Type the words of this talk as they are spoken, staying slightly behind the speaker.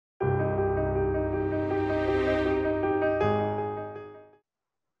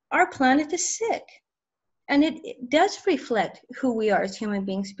our planet is sick. And it does reflect who we are as human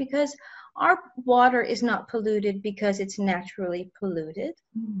beings, because our water is not polluted because it's naturally polluted.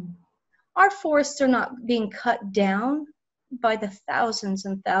 Mm. Our forests are not being cut down by the thousands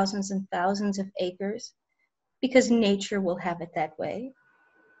and thousands and thousands of acres because nature will have it that way.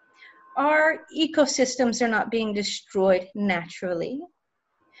 Our ecosystems are not being destroyed naturally.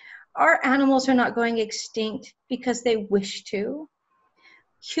 Our animals are not going extinct because they wish to.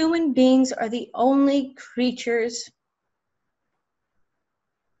 Human beings are the only creatures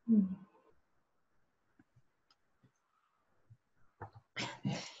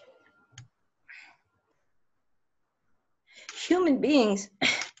human beings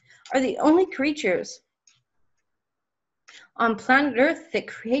are the only creatures on planet Earth that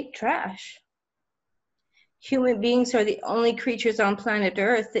create trash. Human beings are the only creatures on planet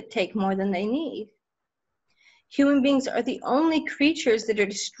Earth that take more than they need. Human beings are the only creatures that are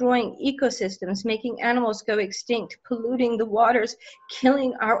destroying ecosystems, making animals go extinct, polluting the waters,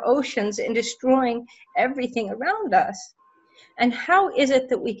 killing our oceans, and destroying everything around us. And how is it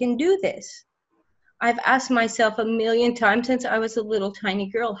that we can do this? I've asked myself a million times since I was a little tiny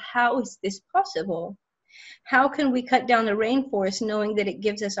girl, how is this possible? How can we cut down the rainforest knowing that it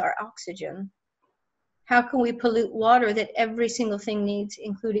gives us our oxygen? How can we pollute water that every single thing needs,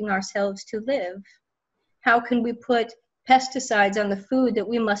 including ourselves, to live? How can we put pesticides on the food that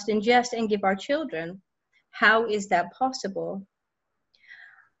we must ingest and give our children? How is that possible?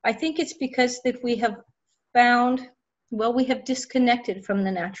 I think it's because that we have found, well, we have disconnected from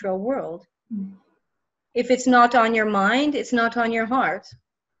the natural world. Mm. If it's not on your mind, it's not on your heart.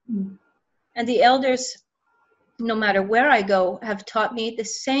 Mm. And the elders, no matter where I go, have taught me the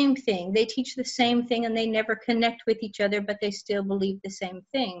same thing. They teach the same thing and they never connect with each other, but they still believe the same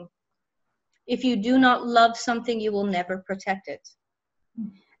thing. If you do not love something, you will never protect it.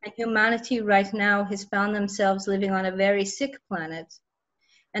 And humanity right now has found themselves living on a very sick planet.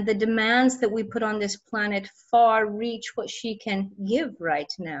 And the demands that we put on this planet far reach what she can give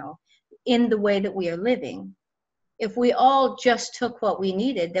right now in the way that we are living. If we all just took what we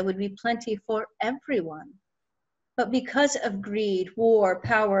needed, there would be plenty for everyone. But because of greed, war,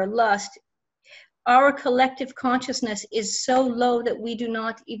 power, lust, our collective consciousness is so low that we do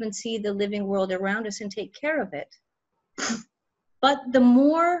not even see the living world around us and take care of it. But the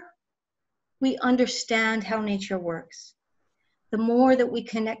more we understand how nature works, the more that we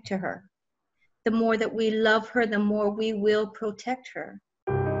connect to her, the more that we love her, the more we will protect her.